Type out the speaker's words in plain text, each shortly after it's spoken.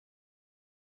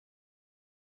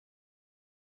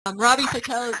Robbie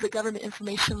Sittel is the Government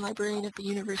Information Librarian at the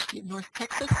University of North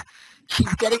Texas.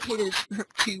 She's dedicated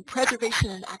to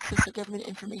preservation and access of government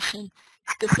information,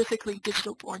 specifically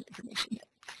digital-born information.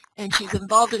 And she's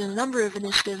involved in a number of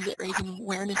initiatives at raising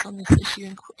awareness on this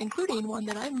issue, including one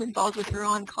that I'm involved with her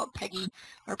on called PEGI,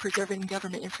 or Preserving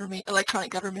Electronic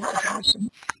Government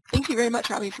Information. Thank you very much,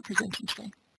 Robbie, for presenting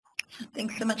today.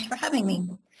 Thanks so much for having me.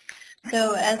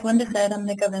 So as Linda said, I'm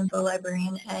the Government Info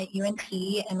Librarian at UNT,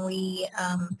 and we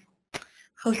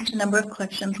host a number of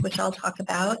collections, which I'll talk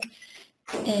about.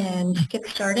 And to get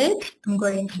started, I'm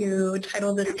going to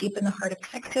title this Deep in the Heart of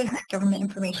Texas, Government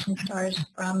Information Stars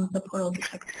from the Portal to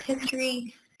Texas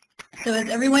History. So as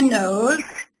everyone knows, the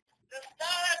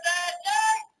start of that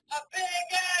day, a big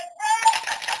ass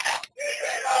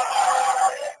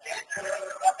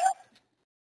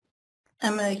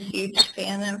I'm a huge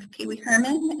fan of Pee Wee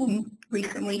Herman and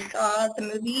recently saw the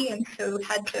movie, and so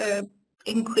had to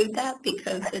include that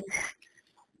because it's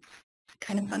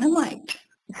kind of fun and light.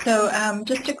 So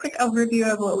just a quick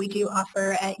overview of what we do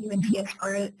offer at UNT as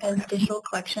far as digital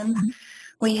collections.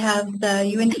 We have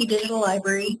the UNT Digital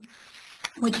Library,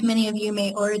 which many of you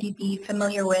may already be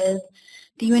familiar with.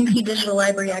 The UNT Digital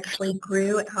Library actually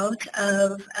grew out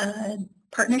of a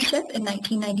partnership in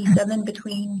 1997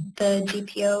 between the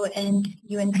GPO and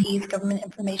UNT's Government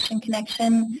Information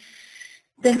Connection.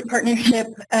 This partnership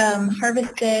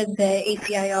harvested the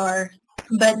ACIR,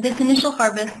 but this initial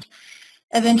harvest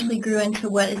eventually grew into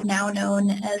what is now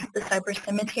known as the Cyber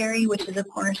Cemetery, which is a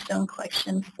cornerstone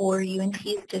collection for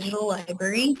UNT's digital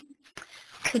library.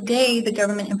 Today, the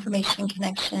Government Information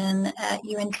Connection at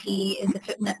UNT is a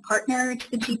FIPNet partner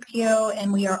to the GPO,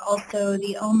 and we are also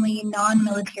the only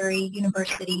non-military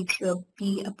university to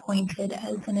be appointed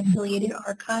as an affiliated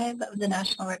archive of the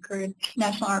National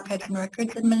Archives and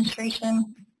Records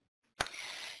Administration.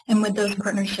 And with those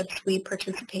partnerships, we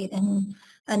participate in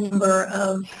a number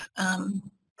of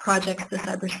projects, the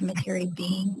Cyber Cemetery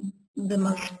being the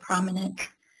most prominent.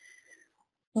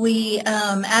 We,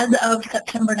 as of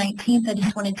September 19th, I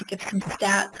just wanted to give some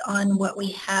stats on what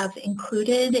we have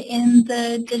included in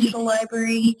the digital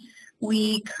library.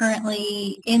 We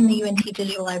currently, in the UNT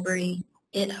Digital Library,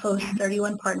 it hosts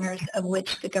 31 partners, of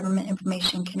which the Government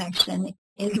Information Connection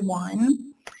is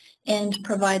one, and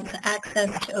provides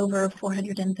access to over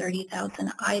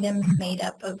 430,000 items made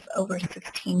up of over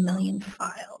 16 million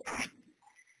files.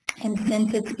 And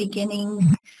since its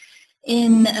beginning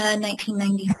in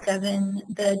 1997,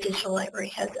 the digital library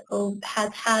has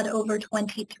had over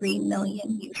 23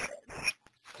 million uses.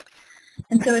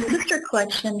 And so a sister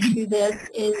collection to this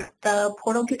is the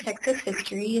Portal to Texas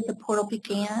History. The portal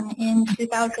began in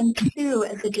 2002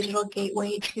 as a digital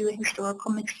gateway to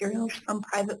historical materials from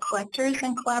private collectors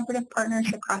and collaborative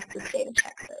partners across the state of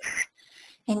Texas,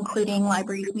 including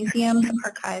libraries, museums,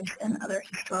 archives, and other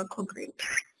historical groups.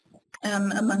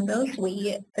 Among those,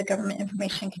 the Government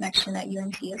Information Connection at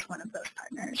UNT is one of those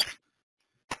partners.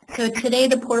 So today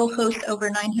the portal hosts over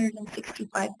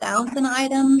 965,000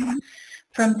 items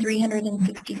from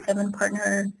 367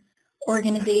 partner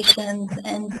organizations,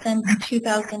 and since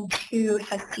 2002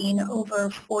 has seen over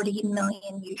 40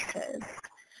 million uses.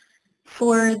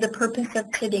 For the purpose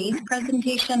of today's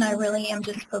presentation, I really am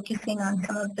just focusing on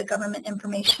some of the government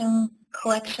information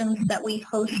collections that we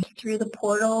host through the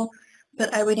portal,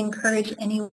 but I would encourage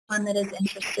anyone that is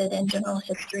interested in general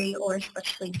history, or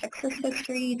especially Texas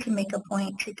history, to make a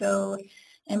point to go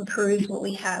and peruse what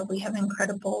we have. We have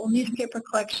incredible newspaper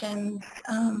collections,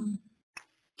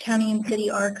 county and city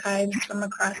archives from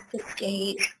across the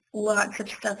state, lots of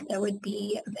stuff that would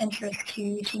be of interest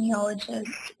to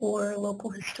genealogists or local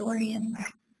historians.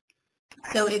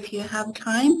 So if you have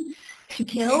time to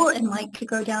kill and like to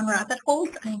go down rabbit holes,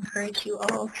 I encourage you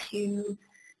all to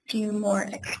do more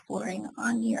exploring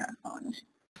on your own.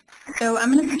 So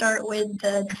I'm going to start with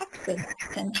the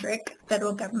Texas-centric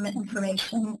federal government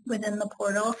information within the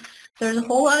portal. There's a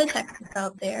whole lot of Texas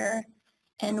out there,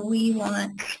 and we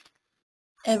want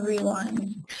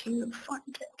everyone to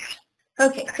find it.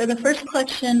 Okay, so the first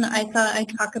collection I thought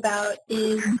I'd talk about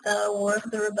is the War of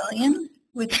the Rebellion,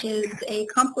 which is a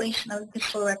compilation of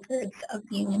official records of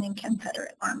the Union and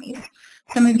Confederate armies.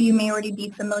 Some of you may already be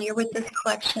familiar with this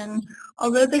collection.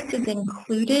 Although this is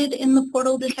included in the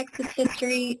Portal to Texas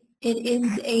History, it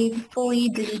is a fully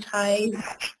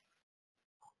digitized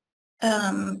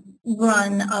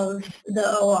run of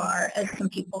the OR, as some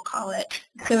people call it.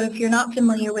 So if you're not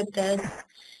familiar with this,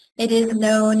 it is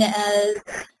known as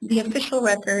the official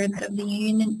records of the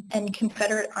Union and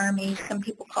Confederate armies. Some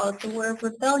people call it the War of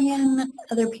Rebellion,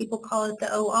 other people call it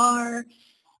the OR.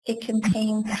 It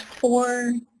contains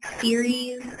 4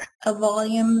 series of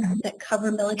volumes that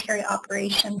cover military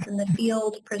operations in the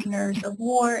field, prisoners of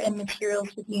war, and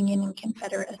materials with Union and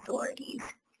Confederate authorities.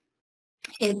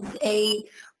 It's a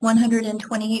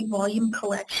 128-volume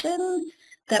collection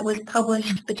that was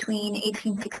published between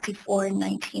 1864 and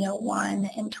 1901,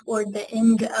 and toward the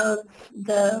end of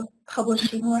the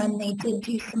publishing run, they did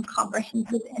do some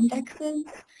comprehensive indexes.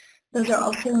 Those are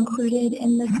also included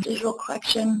in this digital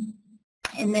collection.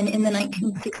 And then in the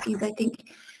 1960s, I think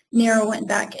Narrow went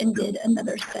back and did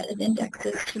another set of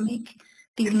indexes to make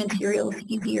these materials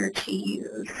easier to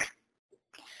use.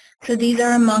 So these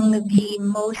are among the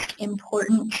most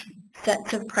important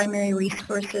sets of primary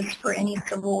resources for any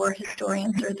Civil War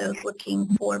historians or those looking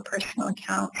for personal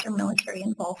accounts or military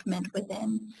involvement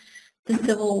within the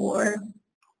Civil War.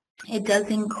 It does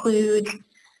include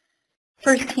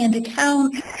first-hand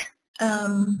accounts,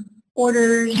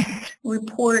 orders,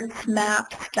 reports,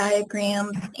 maps,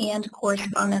 diagrams, and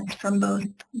correspondence from both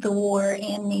the War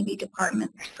and Navy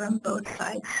departments from both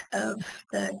sides of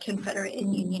the Confederate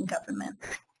and Union governments.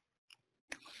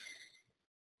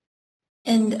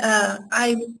 And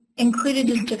I included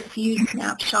just a few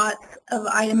snapshots of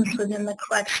items within the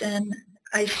collection.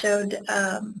 I showed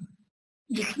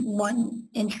just one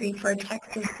entry for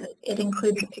Texas. It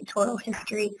includes a pictorial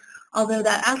history, although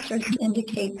that asterisk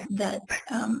indicates that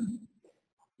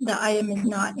the item is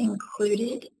not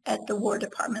included at the War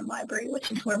Department Library,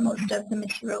 which is where most of the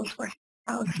materials were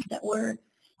housed that were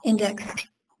indexed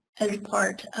as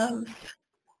part of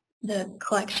the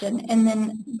collection. And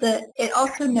then it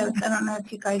also notes, I don't know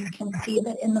if you guys can see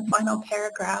that in the final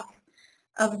paragraph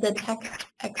of the text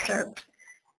excerpt,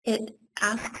 it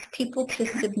asks people to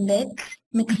submit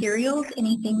materials,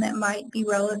 anything that might be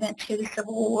relevant to the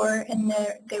Civil War, and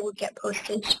they would get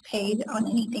postage paid on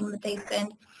anything that they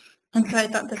send. And so I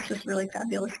thought this was really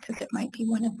fabulous because it might be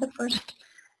one of the first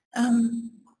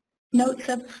notes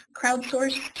of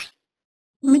crowdsourced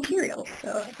materials.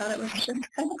 So I thought it was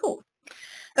just kind of cool.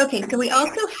 Okay, so we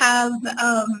also have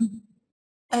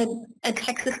a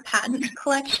Texas patent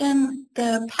collection.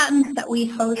 The patents that we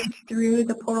host through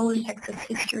the Portal to Texas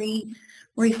History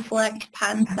reflect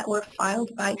patents that were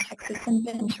filed by Texas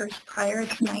inventors prior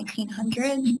to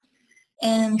 1900.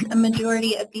 And a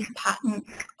majority of these patents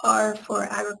are for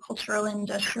agricultural and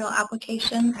industrial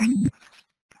applications.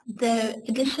 The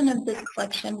edition of this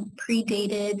collection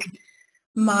predated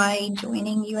my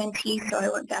joining UNT, so I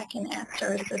went back and asked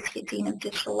our Associate Dean of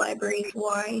Digital Libraries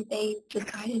why they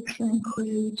decided to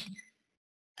include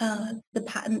the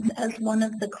patents as one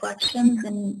of the collections,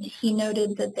 and he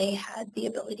noted that they had the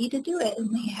ability to do it,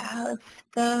 and they have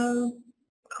the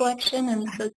collection, and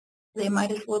so they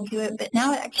might as well do it. But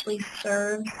now it actually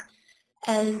serves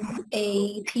as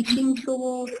a teaching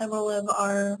tool. Several of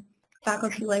our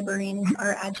faculty librarians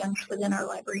are adjuncts within our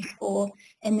library school,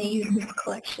 and they use this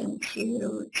collection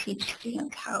to teach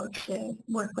students how to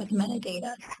work with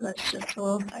metadata. So that's just a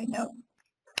little side note.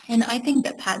 And I think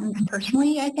that patents,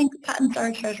 personally, I think patents are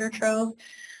a treasure trove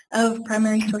of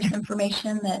primary source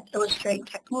information that illustrate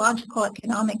technological,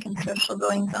 economic, and social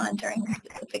goings-on during a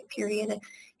specific period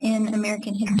in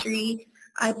American history.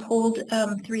 I pulled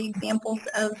 3 examples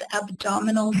of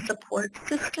abdominal support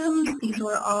systems. These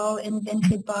were all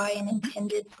invented by and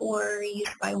intended for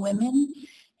use by women.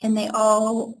 And they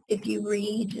all, if you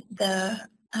read the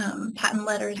patent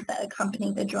letters that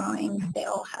accompany the drawings, they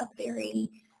all have very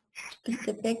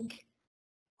specific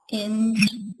end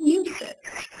uses.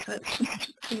 So it's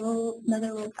just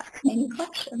another little fascinating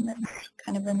collection that's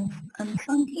kind of an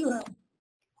unsung hero.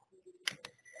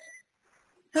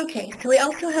 Okay, so we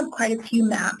also have quite a few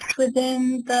maps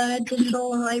within the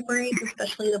digital libraries,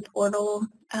 especially the portal.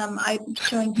 I'm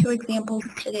showing 2 examples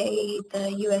today, the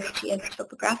USGS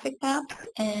topographic maps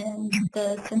and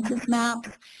the census maps.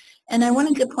 And I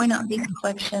wanted to point out these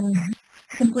collections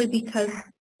simply because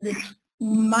this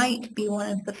might be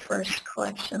one of the first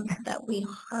collections that we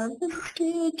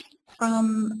harvested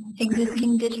from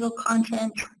existing digital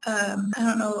content. I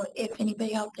don't know if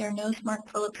anybody out there knows Mark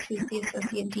Phillips, who's the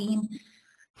Associate Dean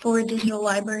for Digital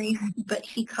Libraries, but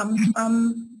he comes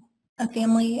from a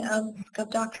family of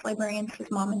GovDocs librarians. His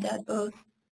mom and dad both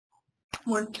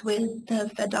worked with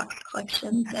the FedDocs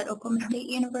collections at Oklahoma State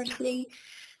University.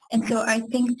 And so I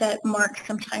think that Mark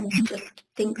sometimes just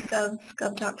thinks of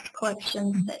GovDocs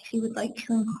collections that he would like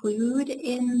to include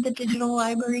in the digital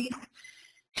libraries,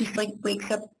 just like wakes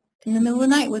up in the middle of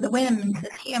the night with a whim and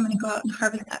says, hey, I'm going to go out and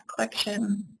harvest that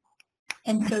collection.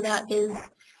 And so that is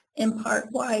in part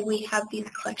why we have these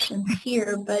collections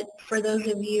here. But for those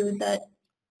of you that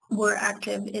were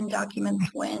active in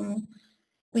documents when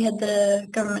we had the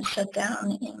government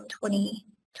shutdown in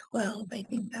 12, I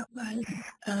think that was.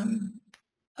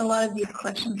 A lot of these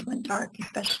collections went dark,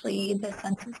 especially the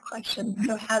census collection.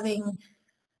 So having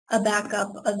a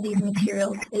backup of these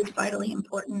materials is vitally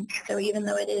important. So even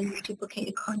though it is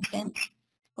duplicated content,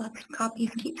 lots of copies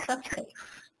keep stuff safe.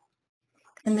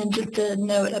 And then just a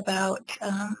note about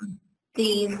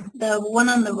the one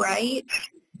on the right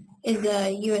is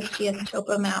a USGS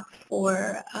topo map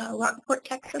for Rockport,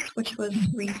 Texas, which was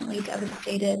recently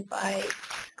devastated by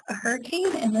a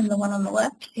hurricane. And then the one on the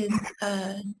left is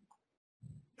a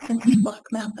census block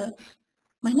map of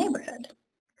my neighborhood.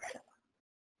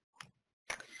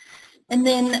 And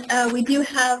then we do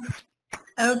have,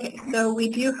 okay, so we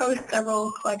do host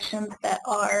several collections that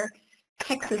are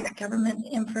Texas government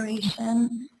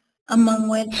information, among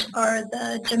which are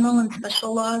the general and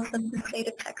special laws of the state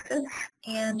of Texas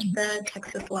and the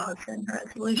Texas laws and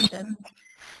resolutions.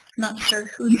 Not sure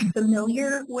who's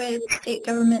familiar with state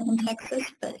government in Texas,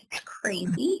 but it's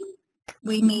crazy.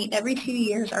 We meet every 2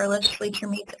 years. Our legislature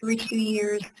meets every 2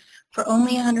 years for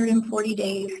only 140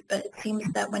 days, but it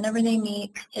seems that whenever they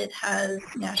meet, it has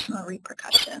national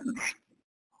repercussions.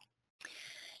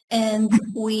 And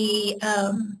we,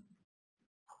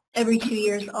 every 2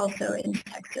 years also in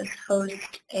Texas,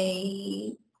 host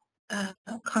a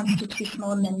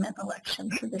constitutional amendment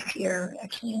election. So this year,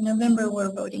 actually in November,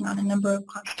 we're voting on a number of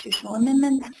constitutional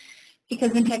amendments,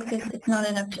 because in Texas, it's not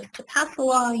enough just to pass a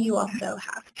law, you also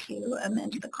have to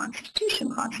amend the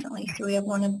Constitution constantly. So we have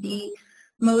one of the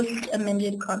most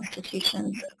amended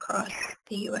constitutions across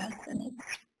the U.S., and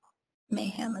it's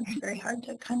mayhem. It's very hard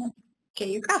to kind of get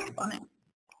your grasp on it.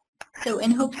 So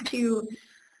in hopes to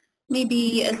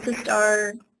maybe assist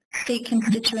our state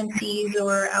constituencies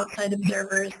or outside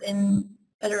observers in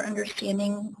better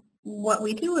understanding what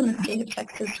we do in the state of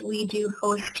Texas, we do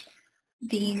host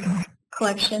these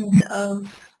collections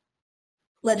of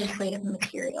legislative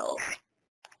materials.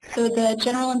 So the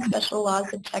general and special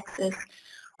laws of Texas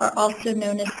are also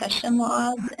known as session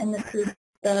laws, and this is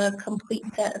the complete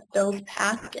set of bills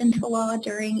passed into law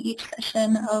during each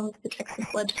session of the Texas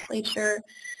legislature.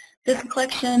 This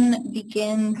collection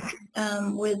begins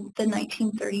with the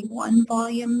 1931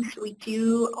 volumes. We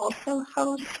do also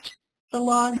host the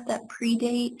laws that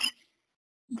predate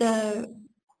the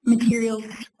materials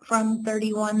from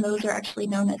 31. Those are actually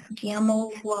known as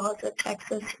Gamel's Laws of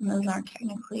Texas, and those aren't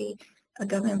technically a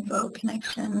GovInfo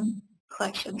connection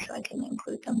collection, so I didn't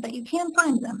include them, but you can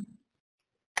find them.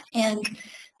 And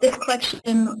this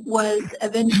collection was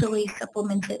eventually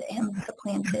supplemented and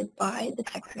supplanted by the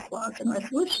Texas Laws and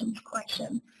Resolutions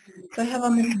collection. So I have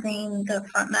on the screen the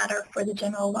front matter for the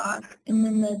general laws, and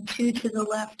then the two to the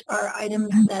left are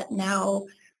items that now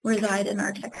reside in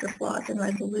our Texas Laws and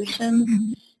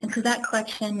Resolutions. And so that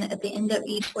collection, at the end of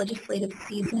each legislative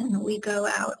season, we go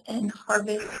out and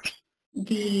harvest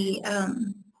the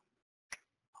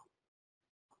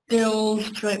bills,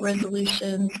 joint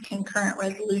resolutions, concurrent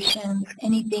resolutions,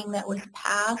 anything that was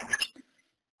passed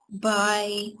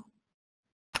by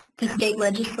the state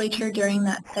legislature during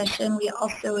that session. We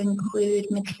also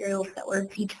include materials that were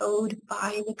vetoed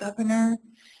by the governor.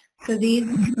 So these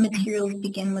materials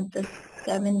begin with the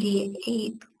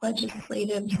 78th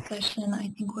legislative session. I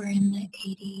think we're in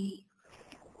the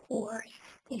 84th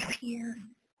this year,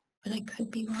 but I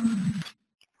could be wrong.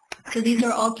 So these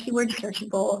are all keyword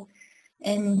searchable,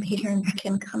 and patrons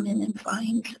can come in and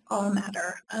find all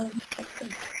matter of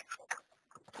Texas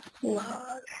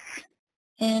laws.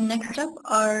 And next up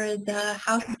are the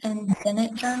House and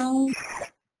Senate journals.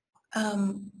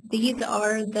 These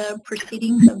are the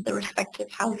proceedings of the respective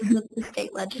houses of the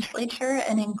state legislature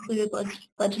and include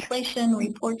legislation,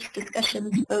 reports,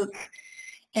 discussions, votes,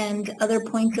 and other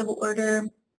points of order.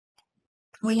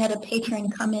 We had a patron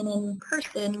come in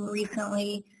person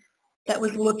recently that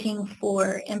was looking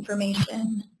for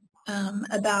information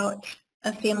about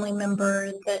a family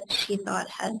member that she thought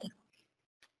had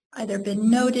either been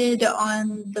noted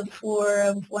on the floor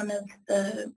of one of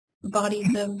the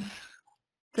bodies of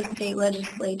the state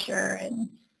legislature, and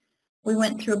we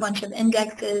went through a bunch of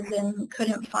indexes and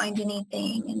couldn't find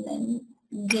anything, and then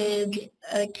did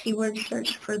a keyword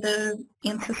search for the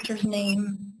ancestor's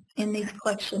name in these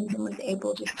collections and was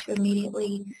able just to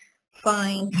immediately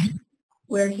find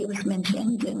where he was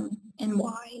mentioned and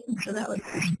why. And so that was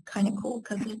kind of cool,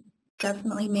 because it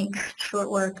definitely makes short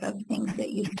work of things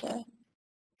that used to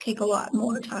take a lot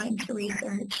more time to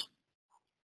research.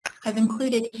 I've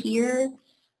included here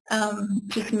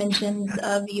just mentions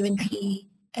of UNT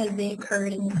as they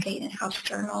occurred in the state and House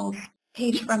journals.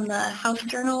 Page from the House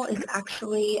journal is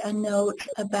actually a note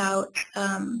about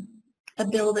a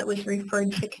bill that was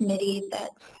referred to committee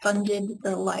that funded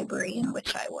the library in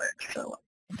which I work. So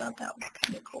I thought that was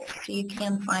kind of cool. So you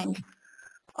can find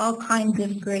all kinds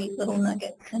of great little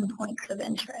nuggets and points of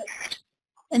interest.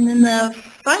 And then the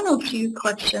final two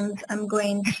collections I'm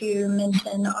going to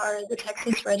mention are the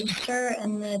Texas Register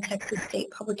and the Texas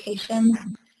State Publications.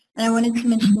 And I wanted to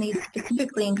mention these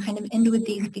specifically and kind of end with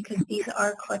these because these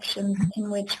are collections in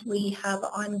which we have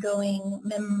ongoing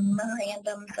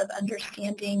memorandums of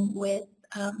understanding with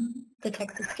the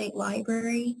Texas State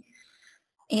Library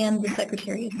and the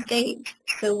Secretary of State.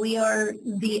 So we are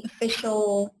the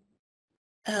official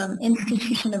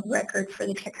institution of record for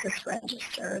the Texas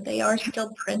Register. They are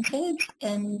still printed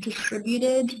and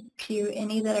distributed to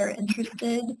any that are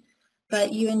interested, but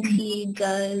UNT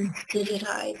does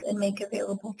digitize and make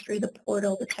available through the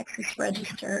portal the Texas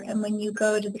Register. And when you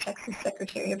go to the Texas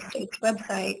Secretary of State's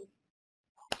website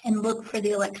and look for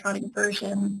the electronic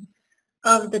version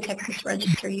of the Texas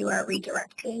Register, you are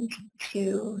redirected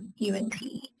to UNT.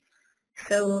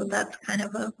 So that's kind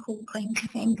of a cool claim to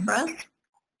fame for us.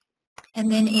 And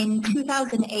then in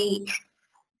 2008,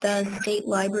 the state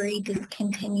library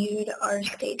discontinued our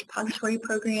state depository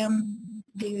program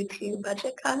due to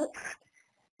budget cuts.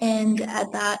 And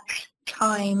at that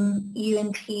time,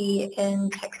 UNT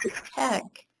and Texas Tech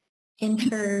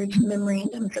entered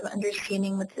memorandums of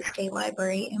understanding with the state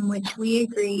library in which we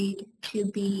agreed to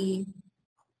be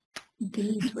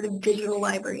the sort of digital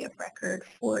library of record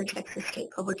for Texas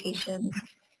State Publications,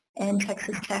 and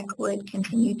Texas Tech would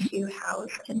continue to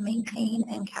house and maintain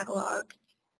and catalog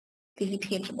the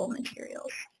tangible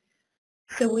materials.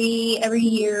 So we, every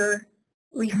year,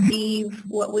 receive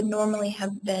what would normally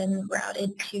have been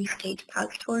routed to state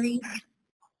depositories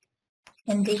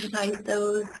and digitize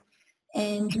those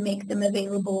and make them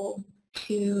available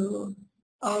to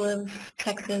all of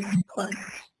Texas plus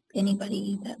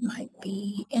anybody that might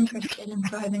be interested. And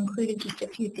so I've included just a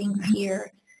few things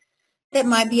here that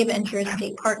might be of interest: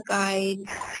 state park guides,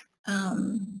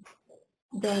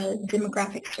 the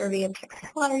demographic survey of Texas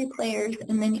lottery players,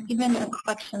 and then even a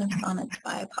collection of sonnets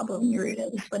by Pablo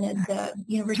Neruda. This one is the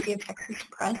University of Texas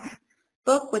Press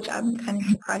book, which I'm kind of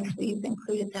surprised we've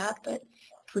included that, but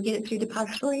if we get it through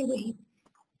depository, we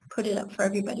put it up for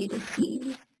everybody to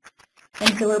see.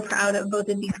 And so we're proud of both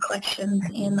of these collections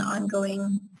and the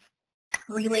ongoing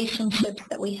relationships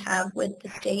that we have with the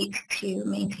state to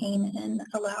maintain and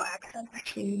allow access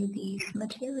to these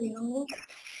materials.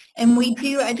 And we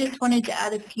do, I just wanted to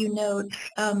add a few notes.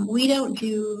 We don't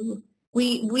do,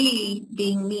 we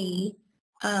being me,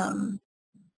 I'm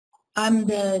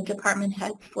the department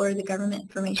head for the Government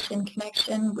Information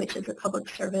Connection, which is a public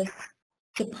service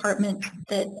department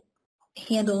that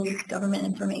handles government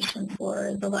information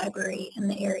for the library in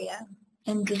the area.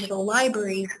 And digital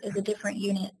libraries is a different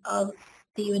unit of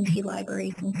the UNT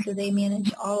libraries, and so they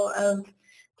manage all of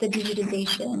the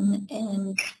digitization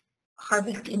and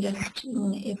harvest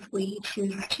ingestion if we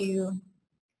choose to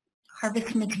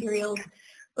harvest materials.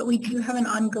 But we do have an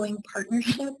ongoing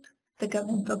partnership, the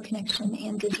Government Info Connection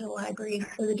and digital libraries.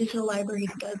 So the digital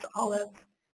libraries does all of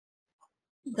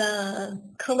the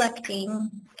collecting,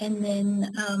 and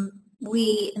then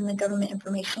we in the Government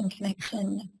Information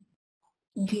Connection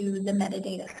do the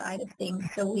metadata side of things.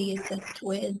 So we assist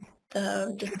with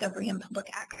the discovery and public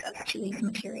access to these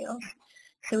materials.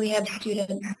 So we have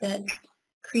students that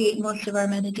create most of our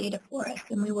metadata for us,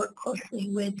 and we work closely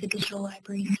with the digital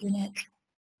libraries unit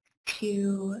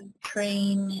to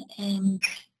train and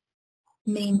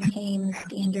maintain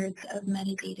standards of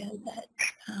metadata that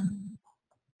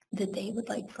that they would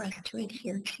like for us to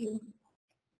adhere to.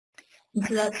 And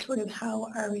so that's sort of how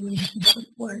our relationship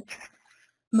works.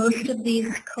 Most of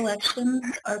these collections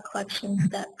are collections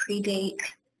that predate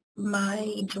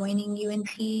my joining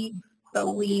UNT,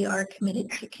 but we are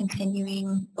committed to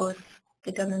continuing both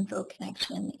the Government Info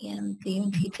Connection and the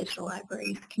UNT Digital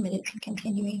Libraries, committed to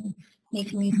continuing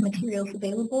making these materials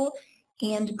available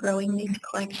and growing these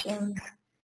collections.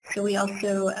 So we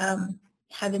also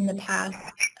have in the past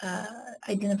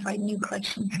identified new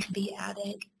collections to be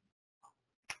added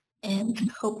and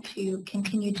hope to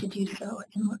continue to do so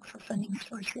and look for funding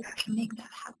sources to make that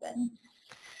happen.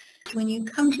 When you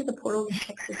come to the portal of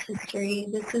Texas History,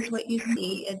 this is what you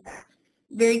see. It's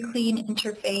very clean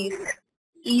interface,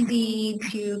 easy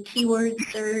to keyword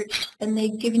search, and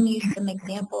they've given you some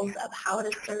examples of how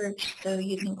to search. So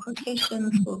using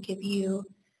quotations will give you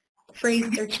phrase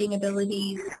searching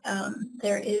abilities.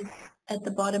 There is at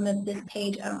the bottom of this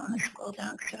page, I don't want to scroll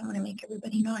down because I don't want to make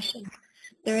everybody nauseous.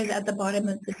 There is at the bottom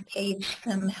of this page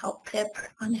some help tips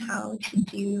on how to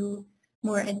do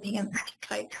more advanced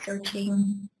type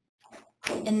searching.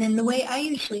 And then the way I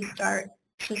usually start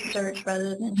to search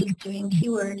rather than just doing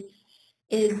keyword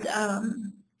is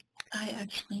I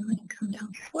actually am going to come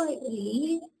down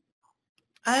slightly.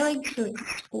 I like to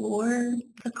explore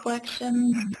the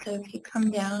collections, so if you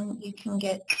come down, you can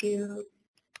get to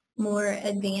more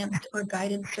advanced or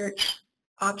guided search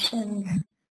options.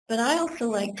 But I also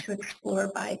like to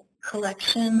explore by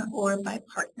collection or by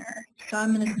partner. So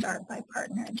I'm going to start by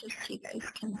partner just so you guys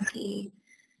can see.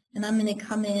 And I'm going to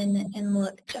come in and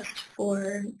look just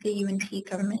for the UNT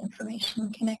Government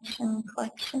Information Connection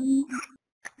collections.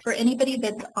 For anybody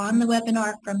that's on the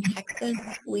webinar from Texas,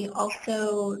 we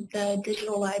also, the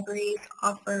digital libraries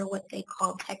offer what they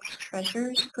call Text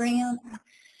Treasures grants.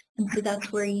 And so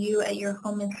that's where you at your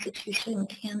home institution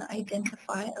can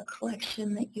identify a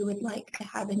collection that you would like to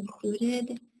have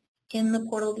included in the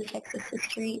Portal to Texas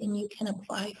History, and you can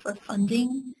apply for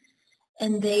funding.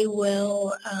 And they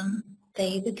will,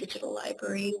 the digital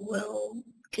library will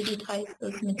digitize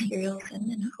those materials and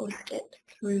then host it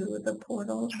through the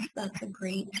portal. So that's a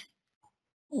great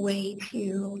way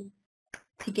to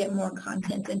get more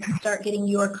content and to start getting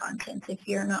your content. If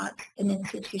you're not an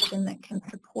institution that can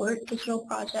support digital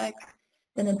projects,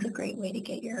 then it's a great way to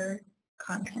get your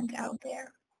content out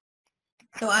there.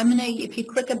 So if you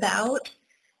click About,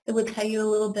 it will tell you a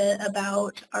little bit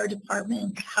about our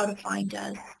department, how to find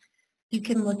us. You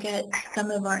can look at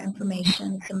some of our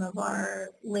information, some of our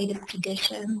latest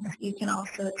editions. You can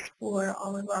also explore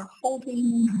all of our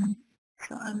holdings.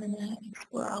 So I'm going to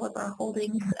explore all of our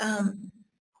holdings.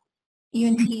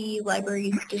 UNT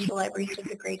Libraries, Digital Libraries does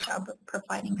a great job of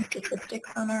providing statistics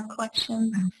on our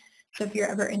collections. So if you're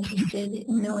ever interested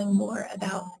in knowing more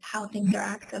about how things are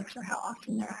accessed or how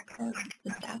often they're accessed,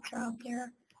 the stats are out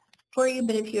there for you.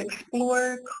 But if you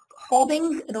explore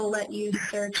holdings, it'll let you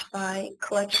search by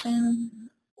collection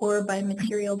or by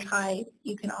material type.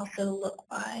 You can also look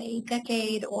by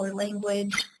decade or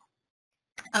language.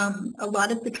 A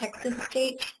lot of the Texas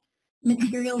state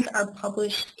materials are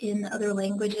published in other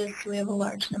languages. So we have a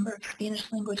large number of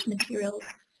Spanish language materials.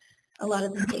 A lot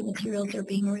of the state materials are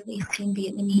being released in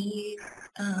Vietnamese.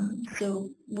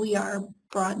 So we are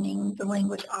broadening the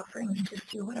language offerings to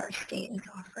see what our state is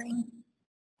offering.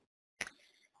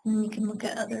 And you can look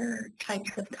at other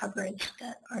types of coverage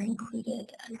that are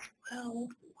included as well.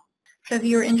 So if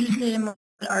you're interested in what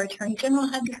our Attorney General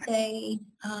had to say,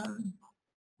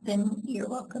 then you're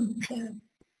welcome to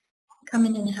come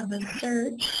in and have a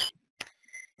search.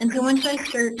 And so once I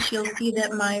search, you'll see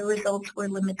that my results were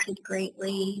limited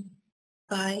greatly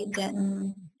by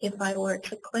Denton. If I were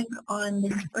to click on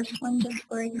this first one, just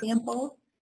for example,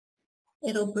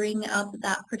 it'll bring up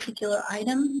that particular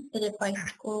item. But if I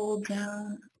scroll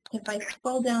down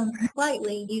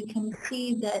slightly, you can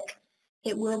see that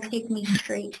it will take me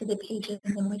straight to the pages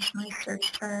in which my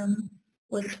search term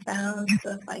was found.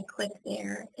 So if I click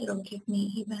there, it'll give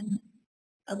me even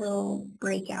a little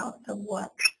breakout of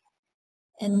what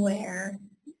and where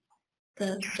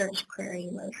the search query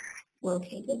was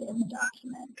located in the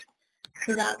document.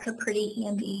 So that's a pretty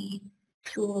handy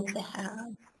tool to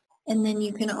have. And then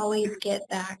you can always get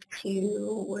back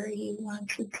to where you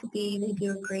want it to be. They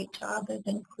do a great job of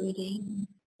including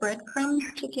breadcrumbs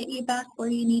to get you back where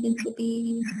you needed to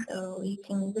be. So you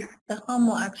can, the home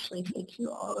will actually take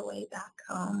you all the way back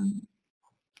home.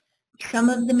 Some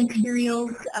of the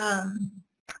materials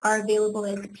are available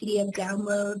as PDF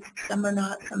downloads. Some are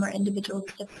not. Some are individual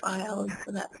TIFF files,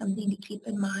 so that's something to keep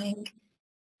in mind.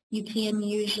 You can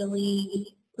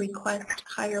usually request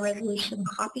higher resolution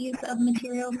copies of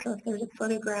materials. So if there's a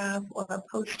photograph or a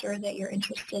poster that you're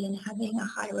interested in having a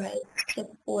high-res TIFF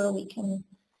for, we can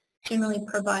generally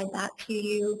provide that to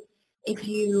you. If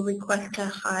you request a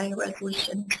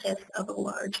high-resolution TIFF of a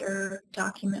larger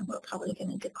document, we're probably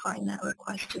going to decline that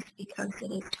request just because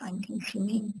it is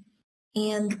time-consuming,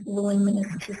 and willingness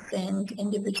to send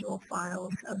individual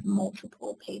files of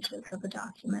multiple pages of a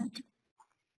document.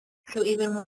 So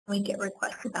even when we get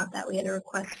requests about that, we had a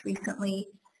request recently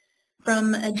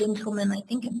from a gentleman, I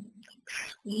think in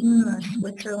Sweden or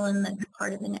Switzerland, that's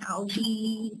part of an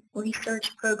algae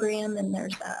research program, and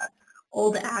there's a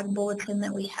old ag bulletin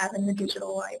that we have in the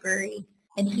digital library,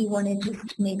 and he wanted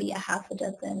just maybe a half a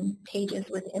dozen pages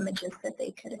with images that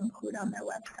they could include on their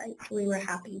website. So we were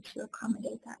happy to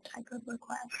accommodate that type of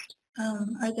request.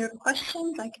 Are there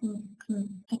questions? I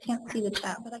can't see the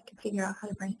chat, but I can figure out how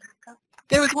to bring it back up.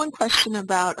 There was one question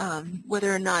about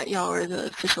whether or not y'all are the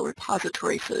official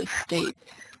repository for the state.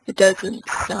 It doesn't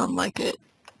sound like it.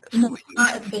 No,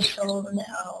 not official,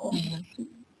 no. Mm-hmm.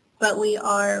 But we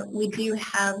do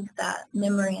have that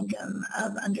memorandum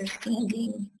of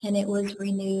understanding, and it was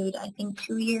renewed, I think,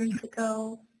 2 years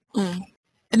ago. Mm.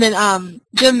 And then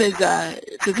Jim is,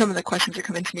 so some of the questions are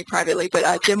coming to me privately,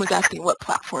 but Jim was asking what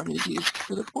platform is used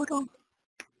for the portal.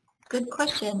 Good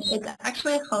question. It's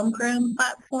actually a homegrown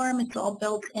platform. It's all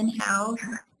built in-house.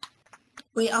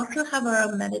 We also have our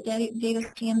own metadata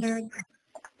standards.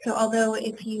 So although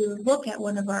if you look at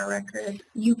one of our records,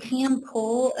 you can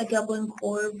pull a Dublin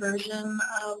Core version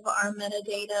of our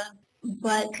metadata,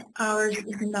 but ours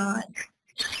is not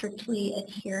strictly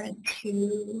adherent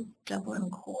to Dublin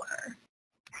Core.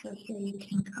 So here you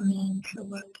can come in to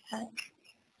look at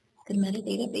the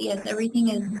metadata. But yes, everything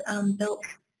is built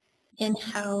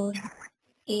in-house,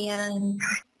 and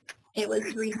it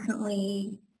was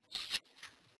recently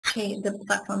changed. The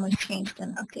platform was changed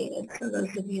and updated. So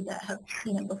those of you that have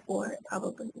seen it before, it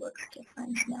probably looks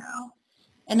different now.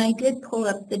 And I did pull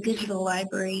up the digital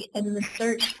library, and the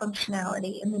search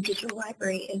functionality in the digital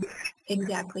library is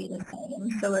exactly the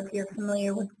same. So if you're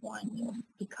familiar with one, you'll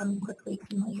become quickly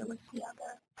familiar with the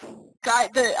other.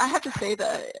 I have to say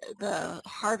the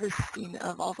harvesting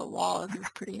of all the laws is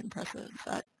pretty impressive.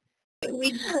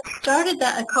 We started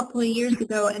that a couple of years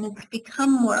ago, and it's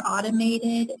become more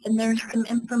automated, and there's some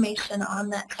information on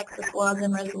that Texas Laws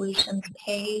and Resolutions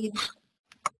page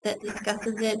that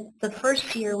discusses it. The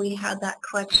first year we had that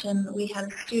collection, we had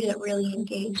a student really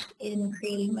engaged in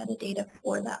creating metadata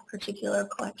for that particular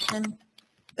collection.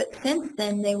 But since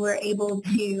then, they were able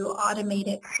to automate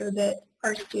it so that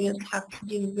our students have to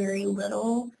do very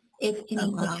little, if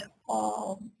anything at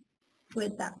all,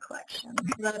 with that collection.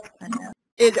 So that's kind of...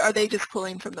 Are they just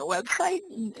pulling from the website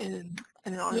in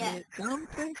an automated zone?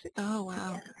 Oh,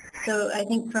 wow. Yes. So I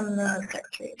think from the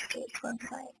Secretary of State's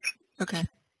website. Okay.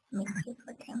 Let me see if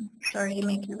I can. Sorry to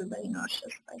make everybody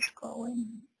nauseous by scrolling.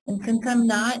 And since I'm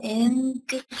not in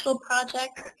digital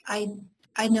projects, I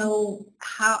know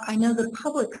the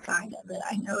public side of it.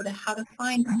 I know how to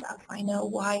find stuff. I know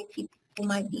why people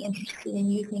might be interested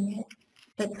in using it.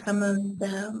 But some of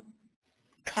the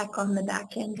tech on the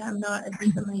back end I'm not as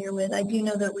familiar with. I do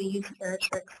know that we use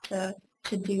Paratrix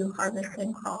to do harvest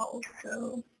and crawls.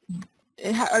 So.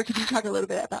 Or could you talk a little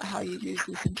bit about how you use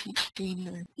this in teaching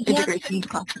or integration into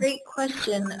classroom? Great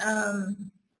question.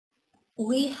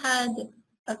 We had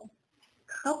a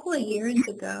couple of years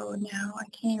ago now, I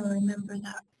can't even remember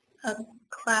that, a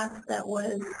class that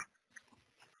was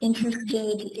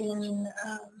interested in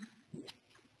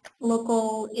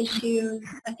local issues.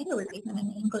 I think it was even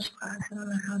an English class. I don't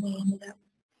know how they ended up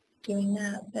doing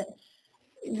that, but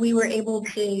we were able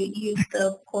to use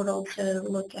the portal to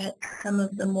look at some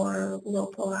of the more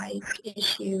localized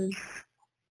issues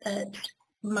that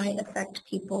might affect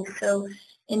people. So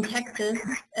in Texas,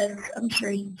 as I'm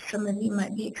sure some of you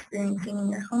might be experiencing in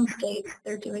your home states,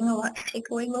 they're doing a lot to take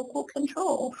away local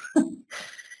control.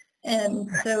 And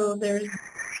so there's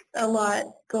a lot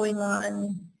going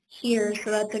on here, so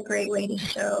that's a great way to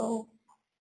show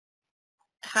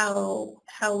how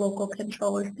local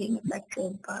control is being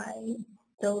affected by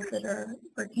bills that are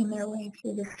working their way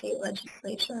through the state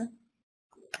legislature.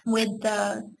 With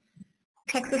the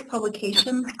Texas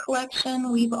Publications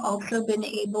collection, we've also been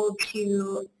able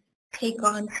to take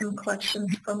on some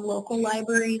collections from local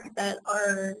libraries that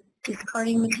are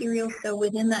discarding materials. So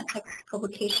within that Texas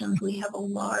Publications, we have a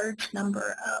large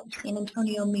number of San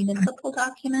Antonio municipal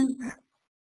documents.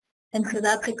 And so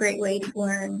that's a great way to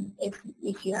learn if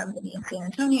you happen to be in San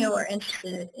Antonio or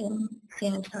interested in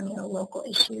San Antonio local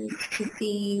issues, to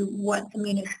see what the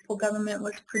municipal government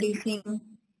was producing.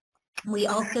 We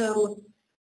also,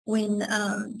 when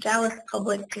Dallas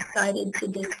Public decided to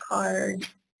discard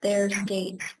their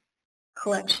state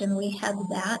collection, we had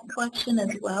that collection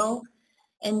as well.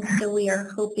 And so we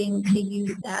are hoping to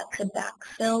use that to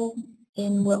backfill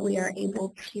in what we are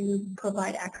able to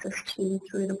provide access to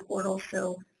through the portal.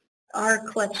 So our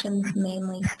collections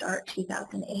mainly start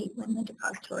 2008 when the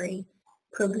depository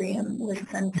program was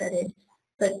sunsetted,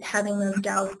 but having those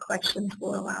Dallas collections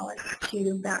will allow us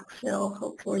to backfill,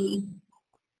 hopefully,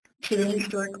 to the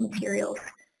historic materials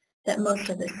that most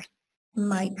of us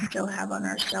might still have on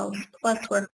our shelves. Plus,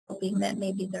 we're hoping that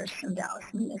maybe there's some Dallas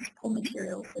municipal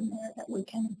materials in there that we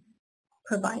can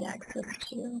provide access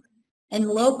to. And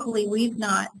locally, we've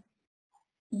not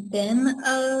been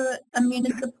a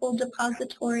municipal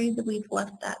depository, that we've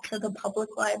left that to the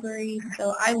public library.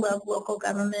 So I love local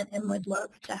government and would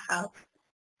love to have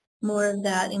more of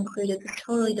that included. This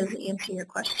totally doesn't answer your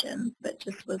question, but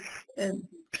just was a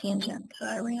tangent that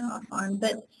I ran off on.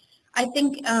 But I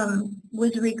think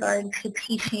with regard to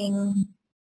teaching,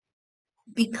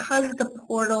 because the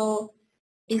portal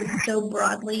is so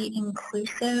broadly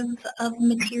inclusive of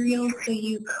materials, so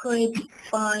you could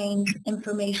find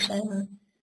information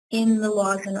in the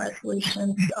Laws and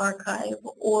Resolutions archive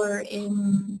or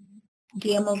in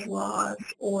Gamel's laws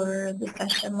or the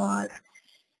session laws,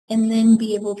 and then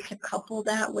be able to couple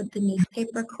that with the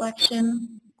newspaper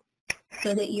collection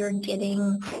so that you're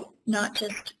getting not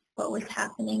just what was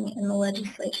happening in the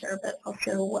legislature, but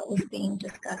also what was being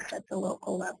discussed at the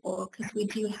local level, because we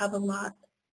do have a lot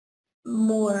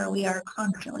more. We are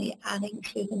constantly adding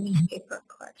to the newspaper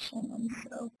collection, and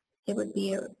so it would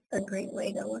be a great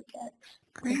way to look at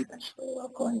especially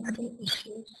local and state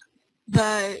issues.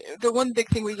 The one big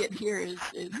thing we get here is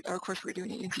of course we're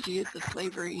doing at UNCG, is the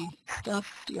slavery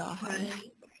stuff. Do y'all have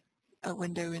a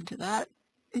window into that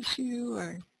issue?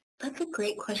 Or that's a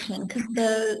great question, because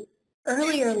the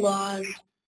earlier laws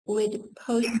would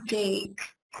post-date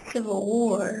Civil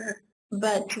War,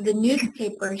 but the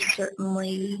newspapers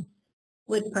certainly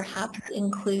would perhaps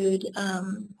include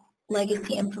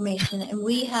legacy information. And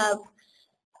we have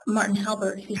Martin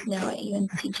Halbert, who's now at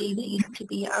UNCG, that used to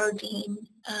be our dean,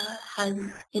 has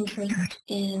interest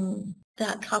in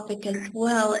that topic as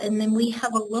well. And then we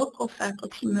have a local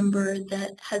faculty member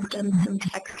that has done some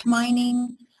text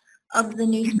mining of the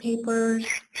newspapers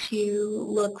to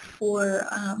look for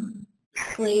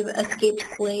escaped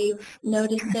slave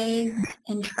notices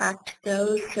and tracked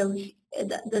those. So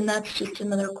then that's just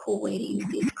another cool way to use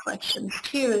these collections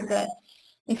too, is that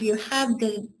if you have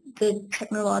the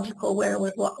technological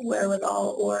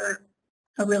wherewithal or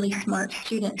a really smart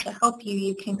student to help you,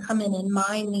 you can come in and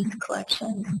mine these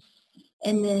collections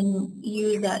and then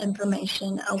use that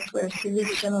information elsewhere. So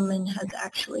this gentleman has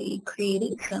actually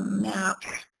created some maps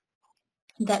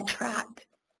that track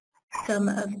some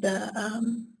of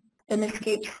an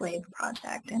escaped slave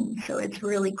project, and so it's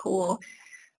really cool.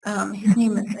 His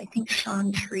name is, I think,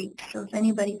 Sean Treat, so if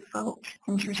anybody felt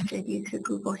interested, you could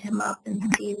Google him up and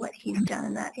see what he's done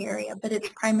in that area. But it's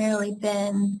primarily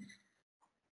been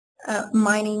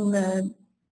mining the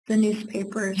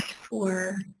newspapers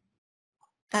for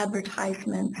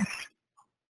advertisements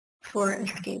for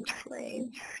escaped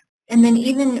slaves. And then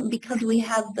even because we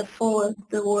have the full of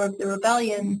the War of the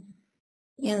Rebellion,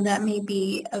 that may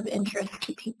be of interest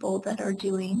to people that are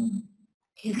doing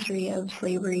history of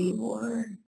slavery or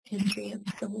history of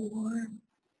Civil War.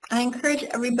 I encourage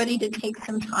everybody to take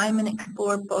some time and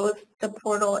explore both the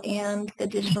portal and the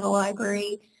digital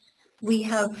library. We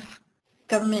have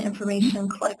Government Information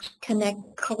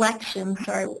Collection,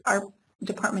 our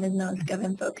department is known as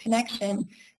GovInfo Connection,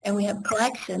 and we have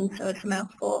collections, so it's a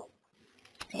mouthful,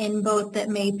 in both that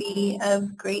may be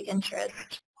of great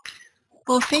interest.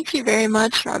 Well, thank you very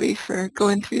much, Robbie, for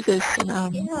going through this. And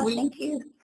thank you.